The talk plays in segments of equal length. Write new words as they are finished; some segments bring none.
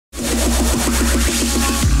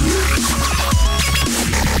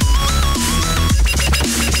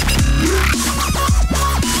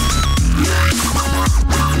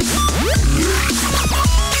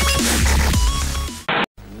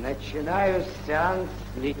Сеанс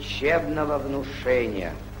лечебного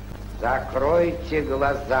внушения. Закройте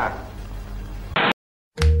глаза.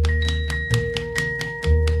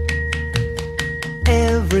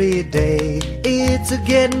 Every day it's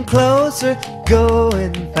getting closer,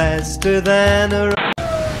 going faster than a...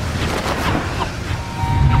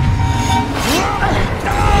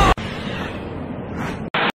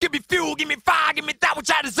 Give me fuel, give me fire, give me that which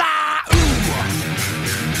I desire.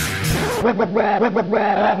 Bubble butt,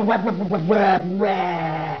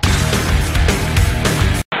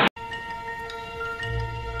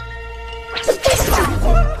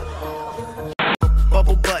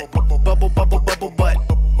 bubble bubble bubble butt,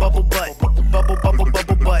 bubble butt, bubble bubble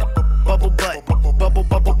bubble butt, bubble butt, bubble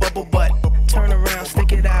bubble bubble butt. Turn around,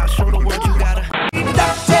 stick it out, show the world you gotta.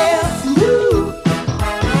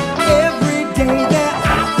 Every day that I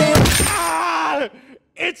think... Ah,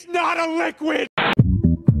 it's not a liquid.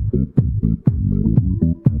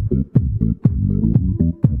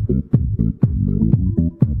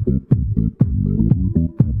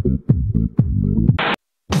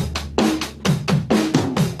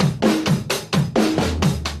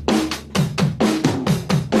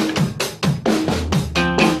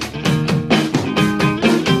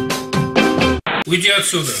 Уйди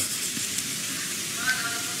отсюда.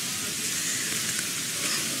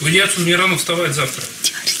 Уйди отсюда, мне рано вставать завтра.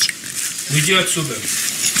 Уйди отсюда.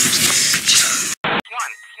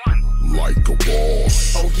 Like a ball.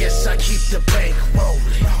 Oh yes, I keep the bank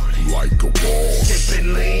rolling. Like a ball.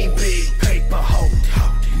 Sipping lean, big paper holding.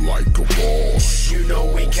 Like a ball. You know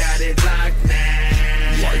we got it locked now.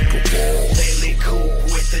 Like a ball. Lately Coub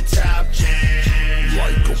with the top jam.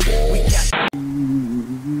 Like a ball. We got...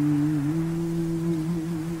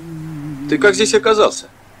 Ты как здесь оказался?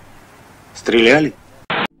 Стреляли?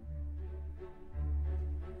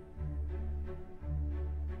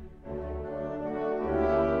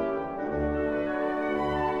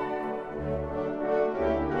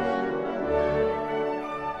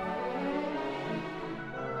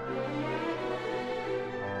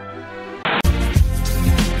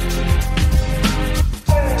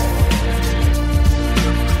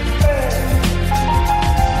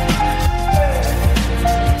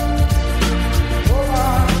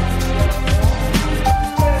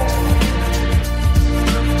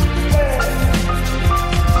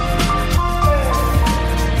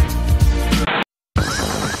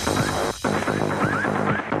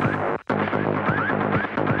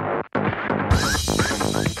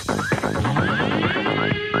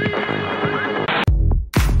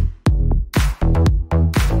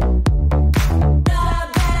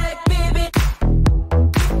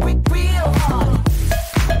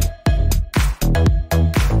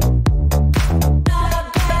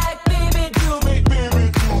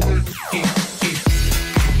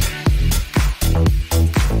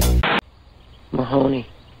 Mahoney.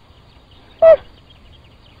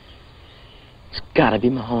 It's gotta be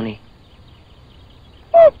Mahoney.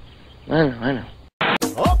 I know.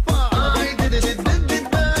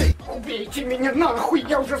 Убейте меня нахуй,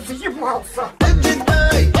 я уже заебался.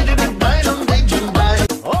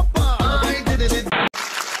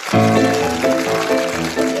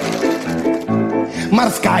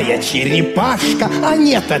 Морская черепашка, а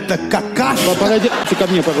нет, это какашка. Подойдите ко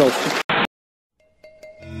мне, пожалуйста.